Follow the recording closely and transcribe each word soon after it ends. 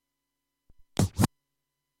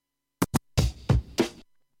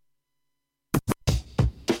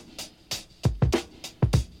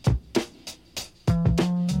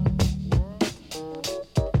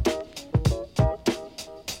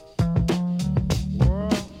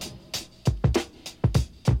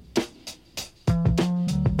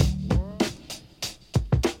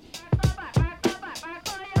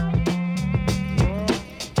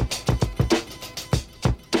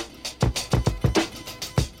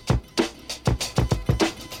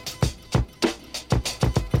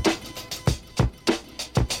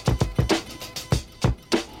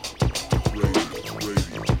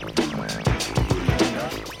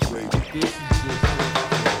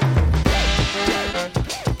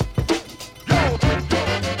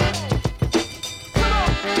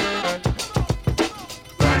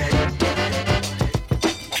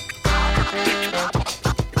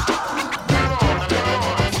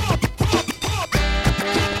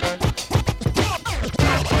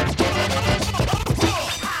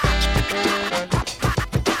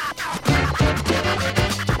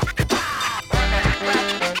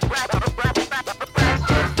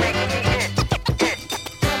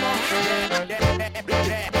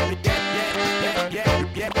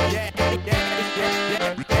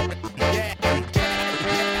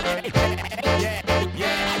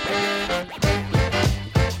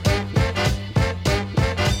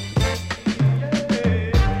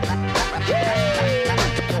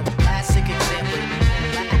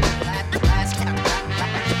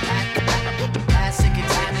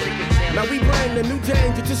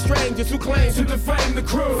claims to defame the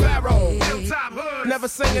crew. Pharaoh, hilltop hood, never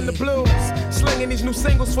singing the blues. Slinging these new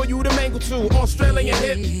singles for you to mangle to. Australian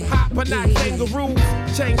hip hop, but not kangaroos.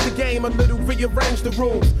 Change the game a little, rearrange the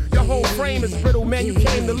rules. Your whole frame is brittle, man, you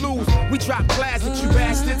came to lose. We drop classics, you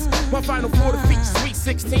bastards. My final four defeat sweet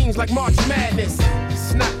 16s like March Madness.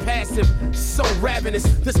 It's not passive, so ravenous.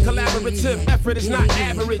 This collaborative effort is not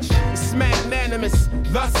average, it's magnanimous.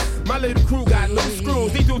 Thus, my little crew got loose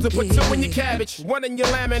screws. These dudes will put 2 in your cabbage, 1 in your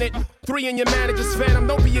laminate, 3 in your manager's phantom.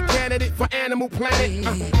 Don't be a candidate for Animal Planet.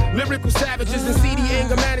 Lyrical savages and CD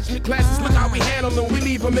anger management classes. Look how we handle them, we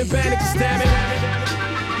leave them in bandages, damn it.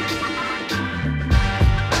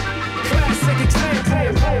 Classic example.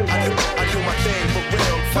 I do my thing for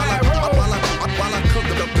real. While I cook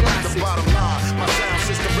the bottom line, my sound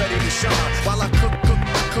system ready to shine. While I cook.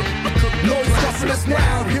 No stopping us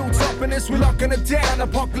now, hilltop in this, we're locking it down.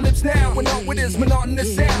 Apocalypse now, we're not with this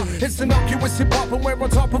monotonous sound. It's innocuous hip hop and we're on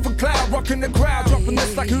top of a cloud. Rocking the crowd, dropping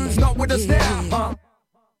this like who's not with us now,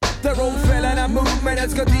 They're all feeling that movement.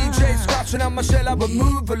 It's got DJs scratching on my shell of a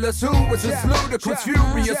moverless. Who is this ludicrous,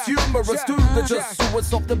 furious, humorous dude that just saw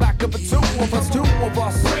us off the back of a two of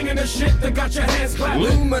us. Bringing the shit that got your hands clapping.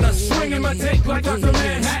 Luminous, swinging my dick like Dr.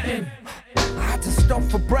 Manhattan. I had to stop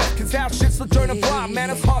for breath, cause our shit's the joint of vibe, man,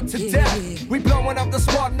 it's hot to death. We blowing up the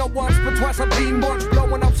spot, not once but twice. I've been much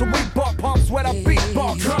blowing up so we bought pumps when I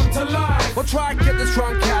beatbox. Come to life. We'll try and get this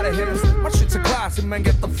drunk out of here. My shit's a classic, man,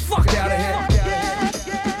 get the fuck out of here.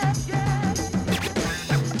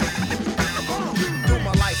 Through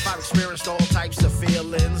my life I've experienced all types of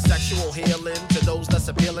feelings. Sexual healing to those less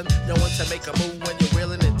appealing. Knowing to make a move when you're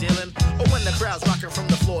wheeling and dealing. Or when the crowd's rocking from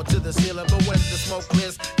the floor to the ceiling. But when the smoke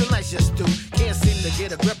clears, the nights just do. Can't seem to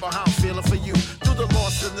get a grip on how I'm feeling for you. Through the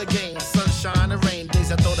loss of the game, sunshine and rain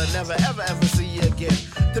days, I thought I'd never ever see you again.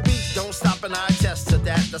 The beat don't stop and I attest to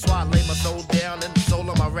that. That's why I lay my soul down in the soul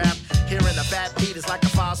of my rap. Hearing a fat beat is like a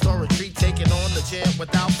 5-star retreat. Taking on the champ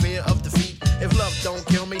without fear of defeat. If love don't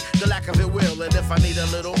kill me, the lack of it will. And if I need a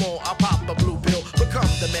little more, I'll pop a blue pill. Become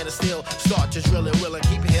the man of steel. Start just really will and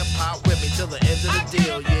keep hip hop with me till the end of the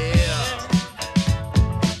deal, yeah.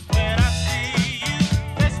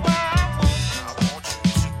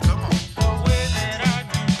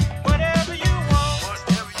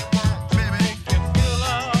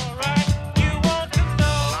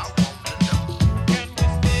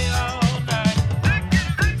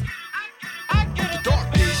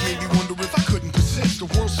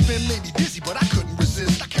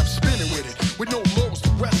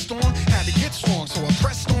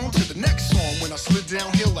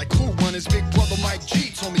 Downhill like Cool Runners, Big Brother Mike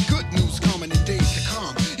G told me good news coming in days to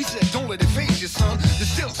come. He said, don't let it phase you, son. There's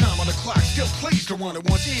still time on the clock, still plays to run it.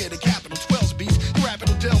 Once you hear the capital 12's beats, you rap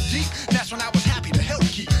it'll delve deep. And that's when I was happy to help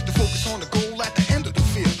keep the focus on the goal at the end of the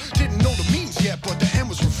field. Didn't know the means yet, but the end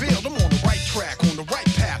was revealed. I'm on the right track, on the right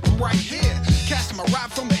path, I'm right here. Casting my ride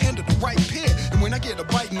from the end of the right pier. And when I get a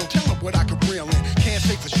bite, no telling what I could reel in. Can't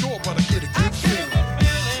say for sure, but I get a good feeling.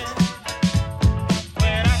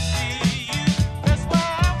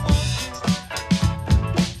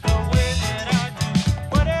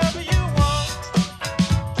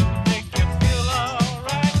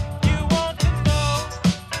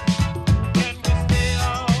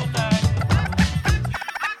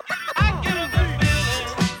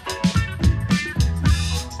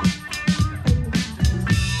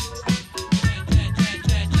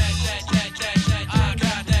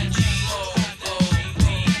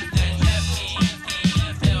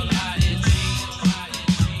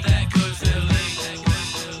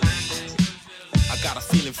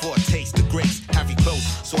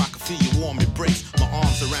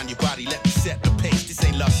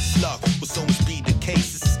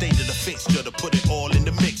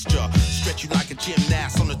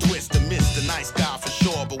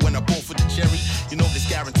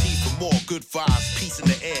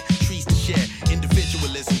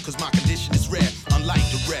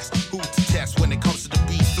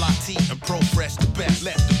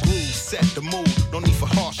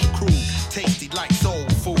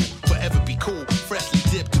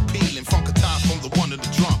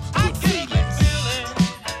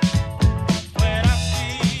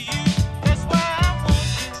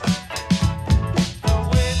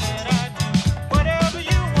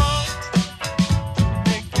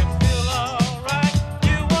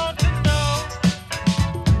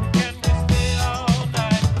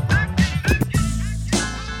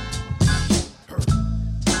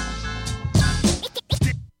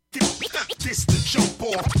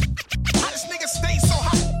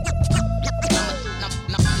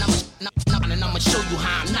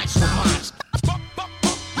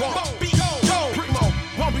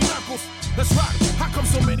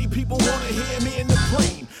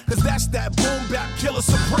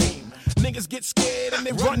 niggas get scared and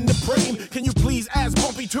they run the frame. Can you please ask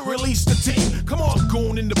Bumpy to release the team? Come on,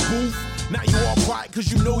 goon in the booth. Now you all quiet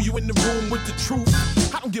cause you know you in the room with the truth.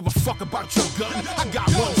 I don't give a fuck about your gun. I got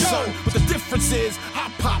one son, but the difference is I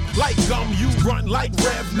pop like gum, you run like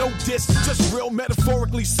Rev. No diss, just real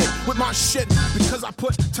metaphorically sick with my shit. Because I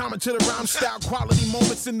put time into the rhyme style, quality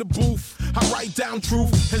moments in the booth. I write down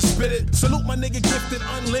truth and spit it. Salute my nigga gifted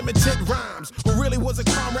unlimited rhymes. Who really was a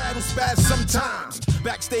comrade who spazzed sometimes.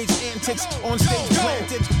 Backstage antics, on stage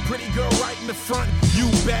planted. Pretty girl right in the front, you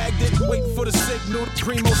bagged it. Waiting for the signal, the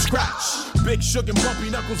primo scratch. Big Sugar and Bumpy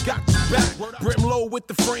Knuckles got your back. Brim low with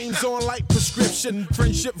the frames on like prescription.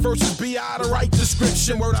 Friendship versus B.I. the right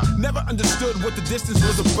description. Word, I never understood what the distance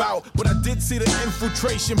was about, but I did see the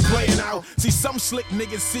infiltration playing out. See some slick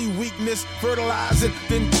niggas see weakness, fertilize it,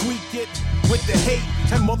 then tweak it with the hate.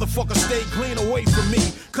 And motherfucker stay clean away from me,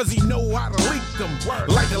 cause he know how to leak them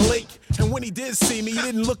like a lake. And when he did see me, he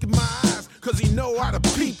didn't look in my eyes, cause he know how to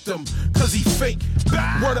peep them, cause he fake.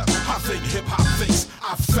 Word up, I think hip-hop thinks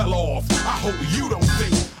I fell off. I hope you don't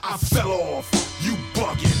think I fell off. You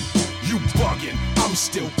bugging, I'm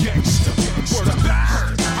still gangsta. Word up,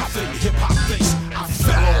 I think hip-hop thinks I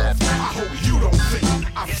fell off. I hope you don't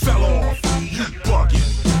think I fell off.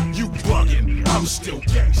 You bugging, I'm still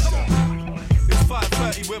gangsta.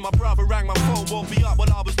 5:30 when my brother rang my phone. Woke me up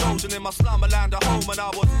when I was dozing in my slumber land at home, and I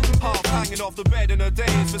was half hanging off the bed in the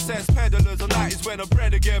days. For cess peddlers, and that is when the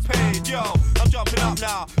bread get paid. Yo, I'm jumping up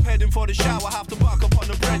now, heading for the shower. Have to buck up on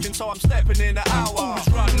the bread, and so I'm stepping in the hour. It's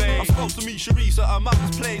run late. I'm supposed to meet Sharice at her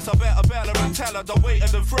mother's place. I better bell her and tell her to wait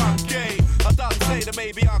at the front gate. I done say that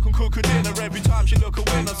maybe I can cook her dinner every time she look a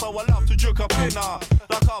winner, so I love to juke up in her.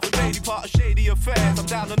 Like half a daily part of shady affairs. I'm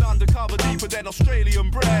down and undercover, deeper than Australian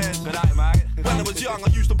bread. Good night, mate. When I was young, I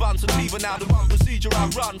used to bun sativa. Now the run procedure, I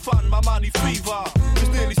run, fun, my money fever. It was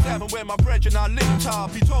nearly 7 when my brethren I linked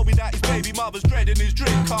up. He told me that his baby mother's dreading his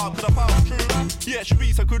drink card. Could I pass through? Yeah,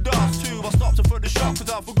 Sharice, I could dance too. I stopped her for the shop cause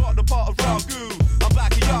I forgot the part of ragu. I'm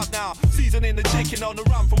back in yard now, seasoning the chicken on the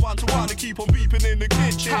run from 1 to 1 and keep on beeping in the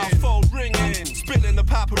kitchen. House phone ringing, spilling the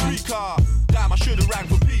paprika. Damn, I should've rang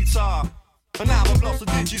for pizza. And now I've lost the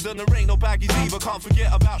digits and there ain't no baggies either. Can't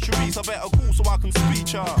forget about Sharice, I better call so I can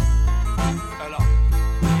speech her. Hello,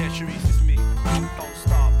 yeah Sharice, it's me. Don't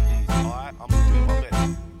start please, alright? I'm gonna do it my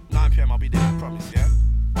best. 9 PM I'll be there, I promise, yeah?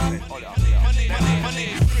 Okay, hold it up, my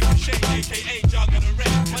name is Ricochet, aka Jug of the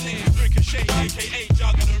Rest. My name is Ricochet, aka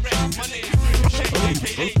Jug of the Rest. My name is Ricochet,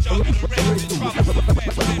 aka Jug of the Rest.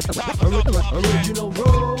 Original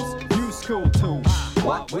rules, new school tools.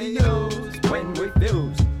 What we use when we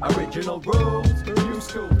fuse. Original rules, new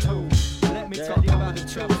school tools. Let me tell you about the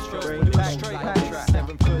two strokes. Bring back straight back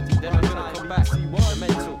 7:30. Then I'm gonna come back. See what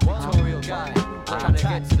mental tutorial guy. Trying to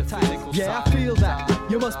get to the physical. Yeah, I feel that.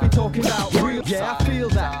 You must be talking about real. Yeah, I feel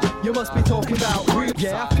that. You must be talking about real.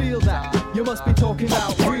 Yeah, I feel that. You must be talking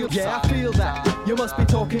about real. Yeah, I feel that. You must be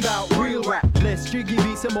talking about real rap. Let's jiggy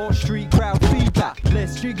beat some more street crowd feedback.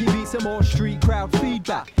 Let's jiggy beat some more street crowd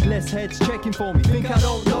feedback. Less heads checking for me. Think I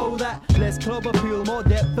don't know that? Less club appeal, more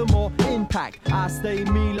depth and more impact. I stay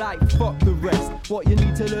me like fuck the rest. What you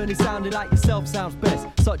need to learn is sounding like yourself sounds best.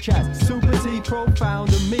 Such as Super T,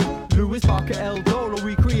 Profound and me. Lewis Parker, El Dolo,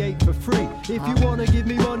 we create for free. If you wanna give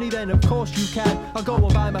me money, then of course you can. I'll go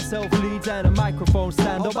and buy myself leads and a microphone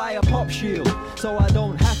stand. I'll buy a pop shield, so I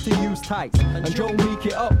don't have to use tights. And Joe meek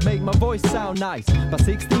it up, make my voice sound nice. My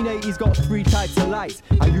 1680's got 3 types of lights.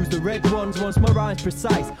 I use the red ones once my rhyme's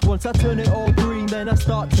precise. Once I turn it all green, then I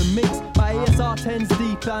start to mix. My ASR 10's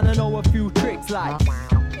deep and I know a few tricks like.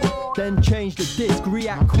 Then change the disc,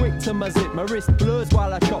 react quick to my zip. My wrist blurs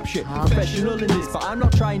while I chop shit. Professional in this, but I'm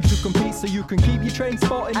not trying to compete, so you can keep your train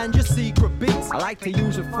spotting and your secret beats. I like to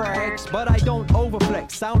use a flex, but I don't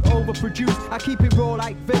overflex. Sound overproduced, I keep it raw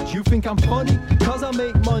like veg. You think I'm funny? Cause I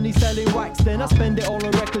make money selling wax. Then I spend it all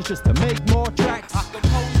on records just to make more tracks. I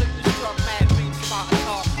compose and destruct mad beats, smart and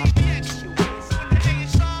talk.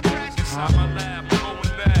 Inside my lab, I'm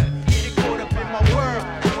going bad. Getting caught up in my world.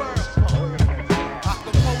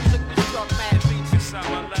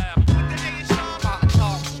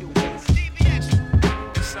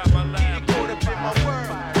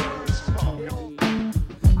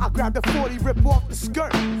 Grab the 40, rip off the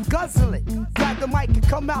skirt, guzzle it. Grab the mic and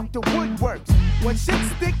come out the woodworks. When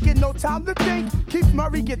shit's thick and no time to think, Keith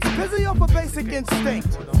Murray gets busy off a basic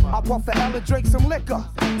instinct. I puff a hell and drink some liquor.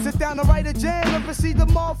 Sit down and write a jam and receive the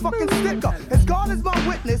motherfucking sticker. As God is my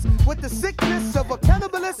witness, with the sickness of a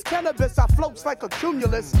cannibalistic this cannabis, I floats like a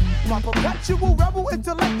cumulus. My perpetual rebel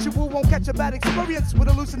intellectual won't catch a bad experience with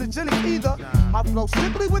hallucinogenic either. I flow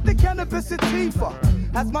strictly with the cannabis sativa.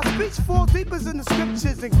 As my speech falls deeper in the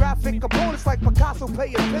scriptures and graphic components like Picasso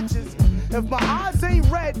painting pictures. If my eyes ain't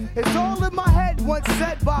red, it's all in my head. Once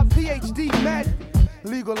said by PhD med.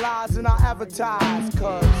 Legalize and I advertise, cuz.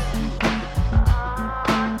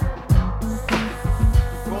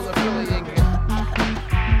 Roll a Philly and get.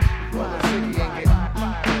 Roll a Ziggy and get.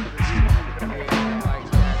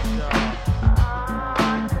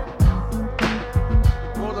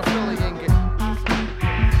 Roll a Philly and get.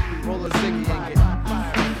 Roll a Ziggy and get.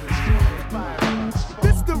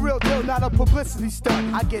 This the real deal, not a publicity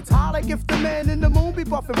stunt. I get high like if the man in the moon be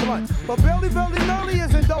buffing blunts. But barely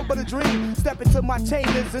isn't dope but a dream. Step into my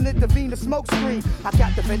chambers and intervene the smoke screen. I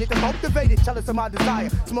captivated the motivated, jealous of my desire.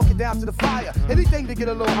 Smoke it down to the fire, anything to get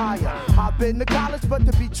a little higher. I've been to college, but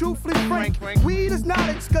to be truthfully frank, weed is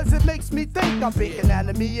knowledge cause it makes me think. I'm big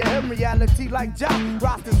anatomy and reality like John.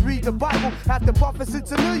 Rosters read the Bible, after puffin' it's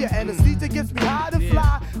familiar. Anesthesia gets me high and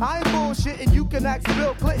fly. I ain't bullshitting, you can ask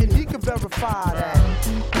Bill Clinton, he can verify that.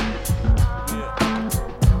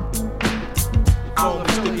 Oh,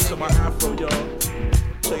 stick it to my afro, y'all.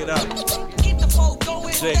 Check it out.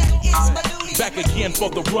 Jay. Back again for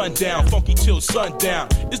the rundown, funky till sundown.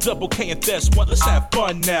 It's double K and Thes one, let's have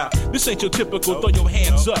fun now. This ain't your typical throw your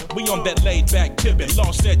hands up. We on that laid back tippin',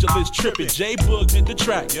 Los Angeles trippin'. J Boog did the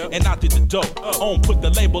track, and I did the dope. On put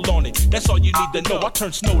the label on it, that's all you need to know. I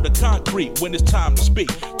turn snow to concrete when it's time to speak.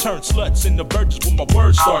 Turn sluts into virgins when my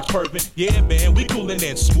words start curving. Yeah man, we coolin'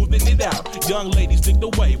 and smoothing it out. Young ladies dig the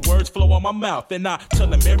way words flow on my mouth. And I tell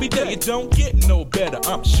them every day it don't get no better.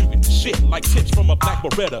 I'm shooting the shit like tips from a black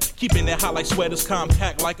Beretta. Keeping it high like sweaters,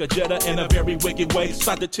 compact like a Jetta. In a very wicked way,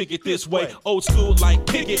 slide the ticket this way. Old school like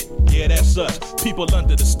kick it, yeah that's us. People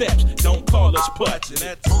under the steps, don't call us putts. And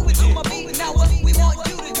that's it. Now what we want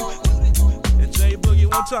you to do. And J Boogie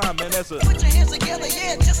one time, man, that's a. Put your hands together,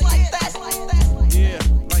 yeah, just like that. Yeah,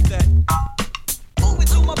 like that. Move it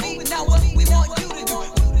to my beat, now what we want you to do.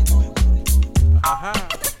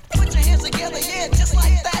 Put your hands together, yeah, just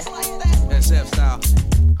like that. SF style.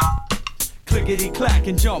 Clickety clack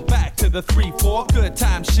and jump back to the 3-4. Good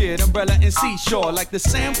time shit, umbrella and seashore. Like the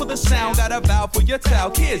sand for the sound, got a valve for your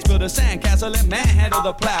towel. Kids build a sandcastle and manhandle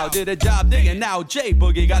the plow. Did a job digging, now J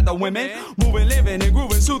Boogie got the women. Moving, living, and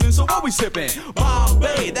grooving, soothing, so what we sipping?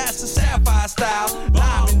 Bombay, that's the sapphire style.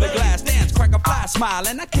 Lime in the glass, dance, crack a fly, smile.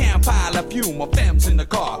 And I can't pile a few more femmes in the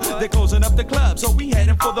car. They're closing up the club, so we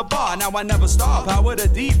heading for the bar. Now I never stop, power the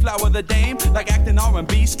D, flower the dame. Like acting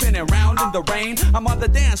R&B, spinning round in the rain. I'm on the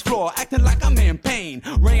dance floor, acting like I'm in pain.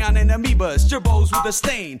 Rayon and amoebas, gerbos with a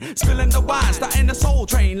stain. Spilling the wine, starting the soul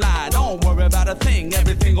train line. Don't worry about a thing,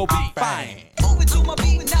 everything will be fine. Move it to my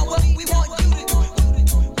beat, now what we want you to do.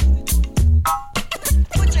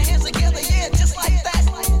 Put your hands together, yeah, just like that.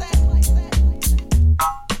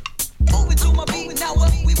 Move it to my beat, now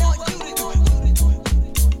what we want you to do.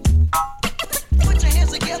 Put your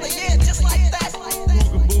hands together, yeah, just like that.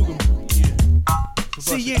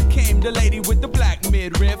 See, in came the lady with the black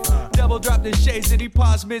midriff. Double dropped the shades and he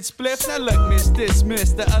paused mid-spliff. Now look, miss,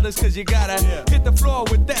 dismiss the others cause you gotta hit the floor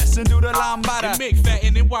with this and do the lambada. And Mick,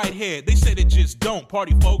 Fatten, and Whitehead, they said it just don't.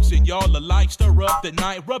 Party folks and y'all alike, stir up the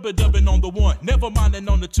night. Rubber dubbing on the one, never minding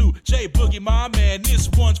on the two. J Boogie, my man, this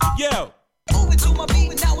one's for you. Move it to my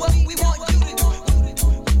beat, now what we want you to do.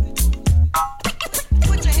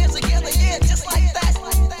 Put your hands together, yeah, just like that.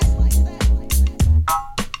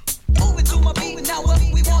 Move it to my beat, now what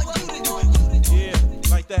we want you to do. Yeah,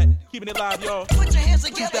 like that. Keeping it live, y'all. Put your hands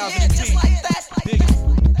together, yeah, just like that. Dig it.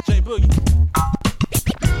 J Boogie.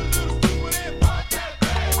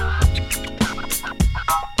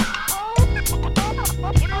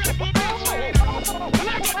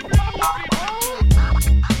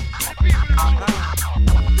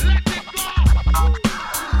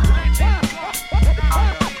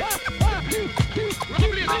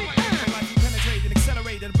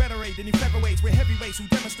 Who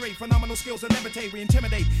demonstrate phenomenal skills and levitate,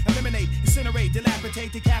 re-intimidate, eliminate, incinerate,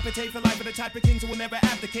 dilapidate, decapitate for life of the type of kings who will never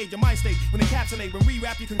abdicate. Your mind state when encapsulate, when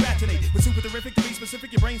re-rap you congratulate. With super terrific to be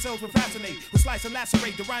specific, your brain cells will fascinate. With slice and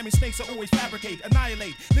lacerate, the rhyming snakes will always fabricate,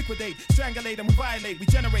 annihilate, liquidate, strangulate, and we violate. We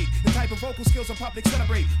generate the type of vocal skills in public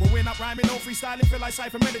celebrate. When we're not rhyming, no freestyling, feel like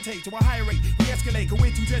cipher meditate. To a higher rate, we escalate, go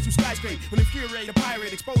into dreads who skyscrape. Will infuriate a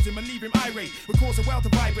pirate, expose him and leave him irate. We cause a well to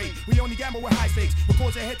vibrate. We only gamble with high stakes. We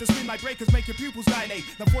cause a head to spin like breakers. Cause make your pupils dilate.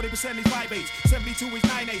 Now 40% is 5/8, 72 is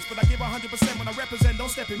 9/8. But I give 100% when I represent. Don't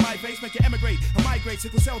step in my face, make you emigrate or migrate.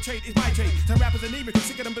 Sickle cell trait is my trait. Turn rappers anemic and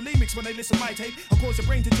sicker than bulimics when they listen to my tape. I'll cause your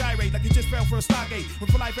brain to gyrate like you just fell for a Stargate. When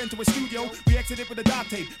for life enter a studio, we exit it with a dark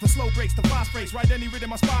tape. From slow breaks to fast breaks, ride any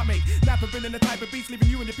rhythm my spot mate. Napper been the type of beats leaving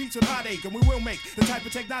you in the beats with heartache. And we will make the type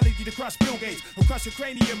of technology to crush Bill Gates. We'll crush your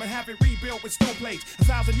cranium and have it rebuilt with steel plates.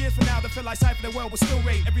 1,000 years from now, the feel like cypher the world will still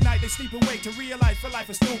rate. Every night they sleep and wake to realize for life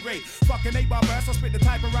is still great. Fucking 8-bar verse, I spit the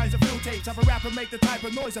type of rhymes and fill tapes. Have a rapper make the type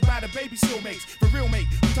of noise about a baby still makes. For real mate,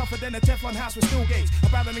 I'm tougher than a Teflon house with steel gates.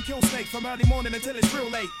 I'd rather than kill snakes from early morning until it's real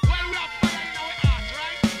late. Well, we have fire in our heart,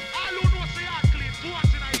 right? All who know the heart clean, go on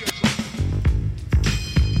in our ears.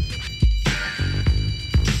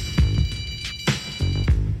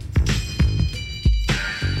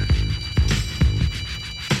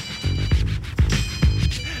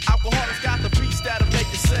 Alcoholics got the beats that'll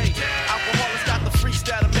make you say. Alcoholics got the freaks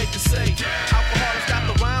that'll make you say. Alcoholics got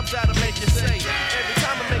the rhymes that'll make you say. Every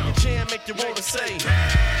time I make a jam, make you wanna say.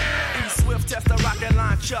 Swift test the rocket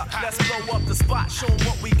line chuck. Let's blow up the spot. Show 'em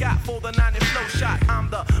what we got for the 90 flow shot. I'm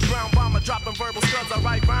the brown bomber dropping verbal studs. I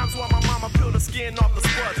write rhymes while my mama peel the skin off the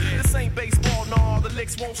spuds. This ain't baseball, no, the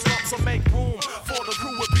licks won't slump. So make room for the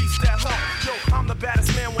crew with beats that hump. Yo, I'm the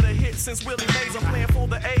baddest man with a hit since Willie Mays. I'm playing for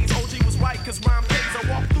the A's. OG was right, cause rhyme pays. I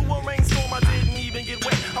walked through a rainstorm, I didn't even get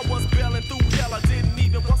wet. I was bailing through hell, I didn't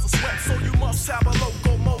even bust a sweat. So you must have a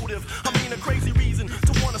locomotive. I mean a crazy reason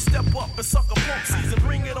to wanna step up and suck a punk season.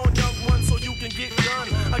 Bring it on, young one, so you can get done.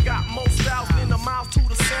 I got more styles than the miles to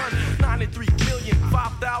the sun. 93 million,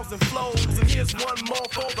 5,000 flows. And here's one more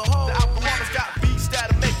for the whole. The alcoholics got beats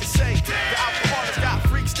that'll make you say. The alcoholics got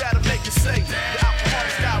freaks that'll make you say. The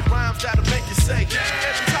alcoholics got rhymes that'll make you say.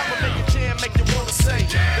 Every time I make a jam, make you wanna say.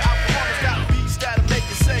 The alcoholics got beats that'll make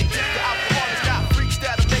you say. The alcoholics got freaks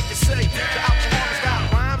that'll make you say. The alcoholics got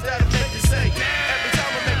rhymes that'll make you say. Every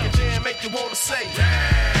time I make a jam, make you wanna say.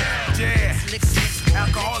 Yeah,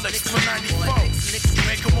 alcoholics for 94.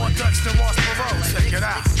 Make them more Dutch than Ross Perot. Check it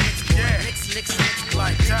out. Yeah,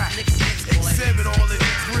 like that. Exhibit all in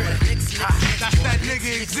the crib. That's that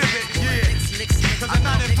nigga exhibit. Yeah, cause I'm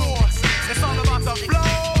not endorsed. It's all about the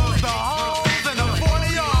flows, the hoes, and the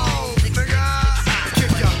 40-year-olds, nigga.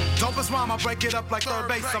 Kick ya. Don't bust rhyme, I break it up like third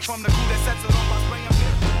base. I'm from the crew that sets it off by spraying.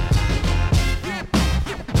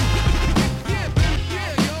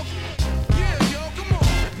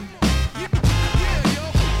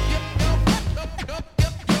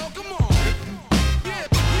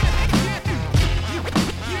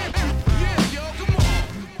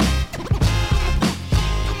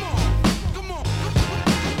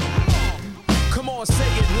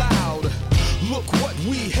 Say it loud. Look what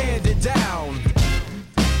we handed down.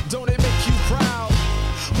 Don't it make you proud?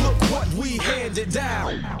 Look what we handed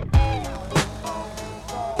down.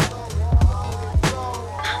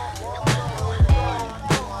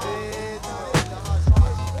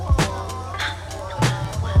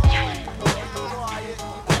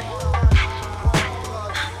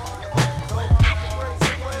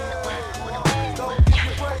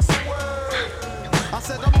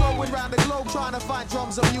 Trying to find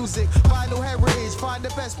drums or music, vinyl heritage, find the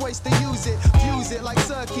best ways to use it. Fuse it like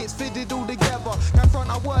circuits, fit it all together. Confront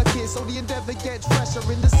our work it so the endeavor gets fresher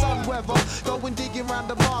in the sun weather. Going digging around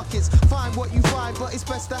the markets, find what you find, but it's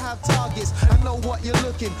best to have targets and know what you're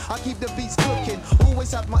looking. I keep the beats cooking,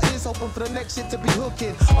 always have my ears open for the next shit to be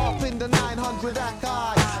hooking. Up in the 900 act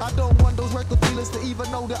high. I don't want those record dealers to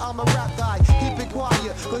even know that I'm a rap guy. Keep it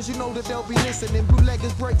quiet, cause you know that they'll be listening.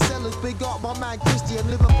 Bootleggers, break sellers, big up my man Christian.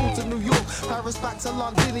 Liverpool to New York, Paris back to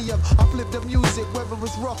Londinium. I flip the music, whether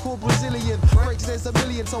it's rock or Brazilian. Breaks there's a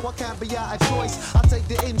million, so I can't be out of choice. I take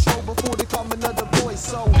the intro before they come another voice,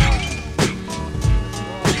 so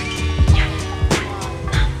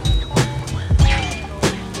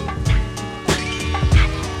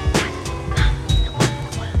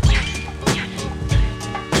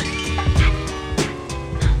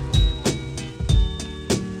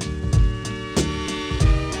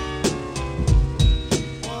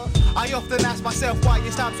I often ask myself why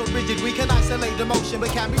your style's so rigid. We can isolate the motion, but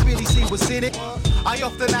can we really see what's in it? I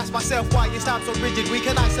often ask myself why your style's so rigid. We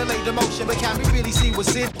can isolate the motion, but can we really see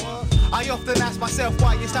what's in it? I often ask myself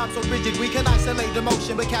why your style's so rigid. We can isolate the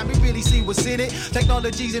motion, but can we really see what's in it?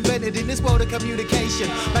 Technology's invented in this world of communication.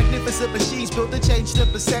 Magnificent machines built to change the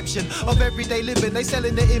perception of everyday living. They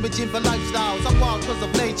selling the imaging for lifestyles. I'm wild cause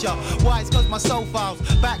of nature, wise cause my soul files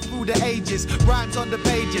back through the ages. Rhymes on the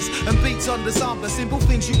pages and beats on the sampler. Simple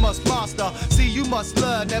things you must master. See, you must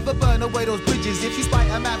learn, never burn away those bridges. If you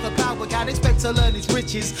spite a man for power, can't expect to learn his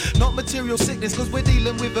riches. Not material sickness, cause we're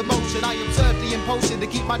dealing with emotion. I observe the impulsion to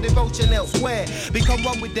keep my devotion attention elsewhere. Become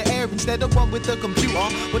one with the air instead of one with the computer.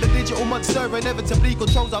 With a digital monster inevitably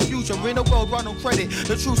controls our future. In a world run on credit,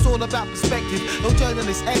 the truth's all about perspective. No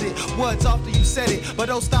journalists edit words after you said it. But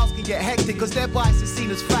those styles can get hectic cause their bias is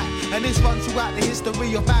seen as fact. And this runs throughout the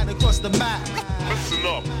history of man across the map. Listen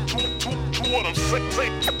up to what I'm saying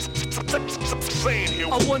here.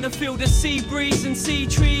 I wanna feel the sea breeze and sea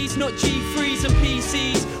trees, not G3s and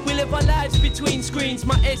PCs. We live our lives between screens,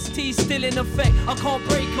 my ST's still in effect, I can't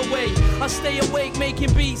break away. I stay awake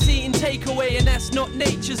making beats, eating takeaway, and that's not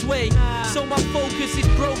nature's way. So my focus is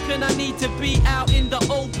broken, I need to be out in the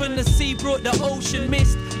open. The sea brought the ocean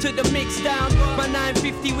mist to the mix down. My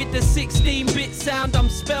 950 with the 16-bit sound, I'm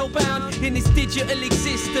spellbound in this digital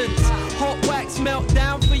existence. Hot wax melt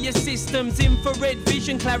down for your systems, infrared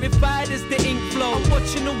vision clarified as the ink flow. I'm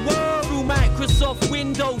watching the world through Microsoft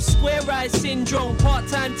Windows, square eyes syndrome,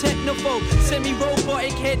 part-time technophobe,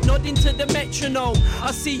 semi-robotic head nodding to the metronome.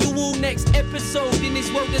 I see you all next episode in this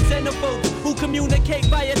world of xenophobes who communicate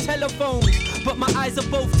via telephones, but my eyes are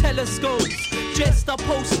both telescopes. Just I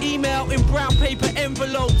post email in brown paper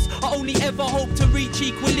envelopes. I only ever hope to reach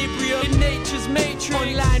equilibrium in nature's matrix,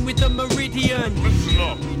 online with the meridian. Listen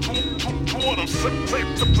up to what I'm saying.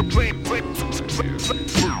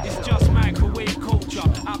 It's just microwave culture,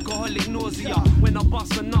 alcoholic nausea. When I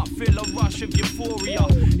bust a nut, feel a rush of euphoria.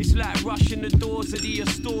 It's like rushing the doors of the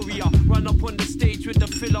Astoria. Run up on the stage with the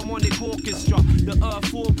Philharmonic Orchestra, the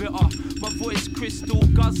Earth orbiter. My voice crystal,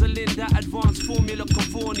 guzzling that advanced formula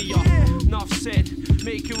California. Enough said,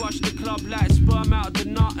 make you rush the club like sperm out of the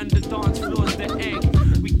nut and the dance floor's the egg.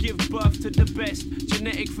 We give birth to the best,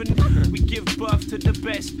 genetic finesse. We give birth to the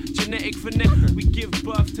best, genetic finesse. We give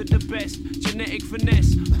birth to the best, genetic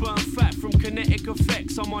finesse. Burn fat from kinetic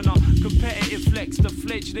effects. I'm on a competitive flex, the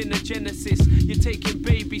fledgling of Genesis. You're taking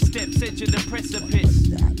baby steps, edge of the precipice.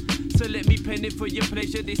 So let me pen it for your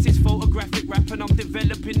pleasure. This is photographic rap and I'm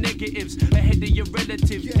developing negatives ahead of your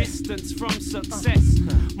relative, distance from success.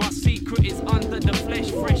 My secret is under the flesh,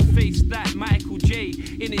 fresh face like Michael J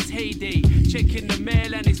in his heyday. Checking the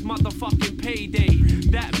mail and his motherfucking payday.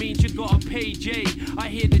 That means you gotta pay J. I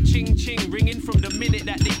hear the ching ching ringing from the minute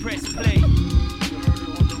that they press play.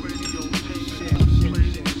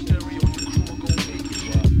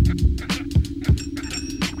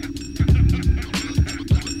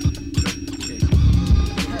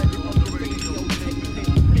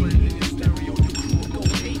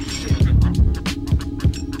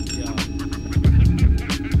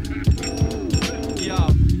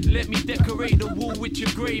 Decorate the wall with your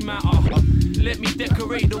grey matter. Let me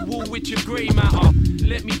decorate the wall with your grey matter.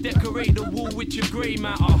 Let me decorate the wall with your grey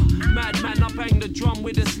matter. Madman, I bang the drum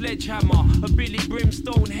with a sledgehammer. A Billy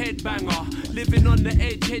Brimstone headbanger. Living on the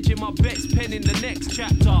edge, hedging my bets, penning the next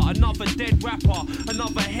chapter. Another dead rapper,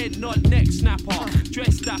 another head nod, neck snapper.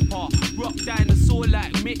 Dress dapper, rock dinosaur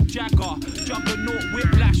like Mick Jagger. Juggernaut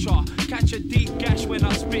whiplasher, catch a deep gash when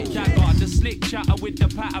I spit dagger. The slick chatter with the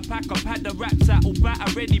patter packer, pad the rap saddle,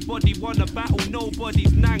 batter. Anybody wanna battle,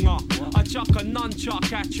 nobody's nanger. I chuck a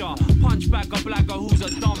nunchuck at ya, punch bag a blagger who's a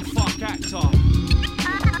dumb fuck actor.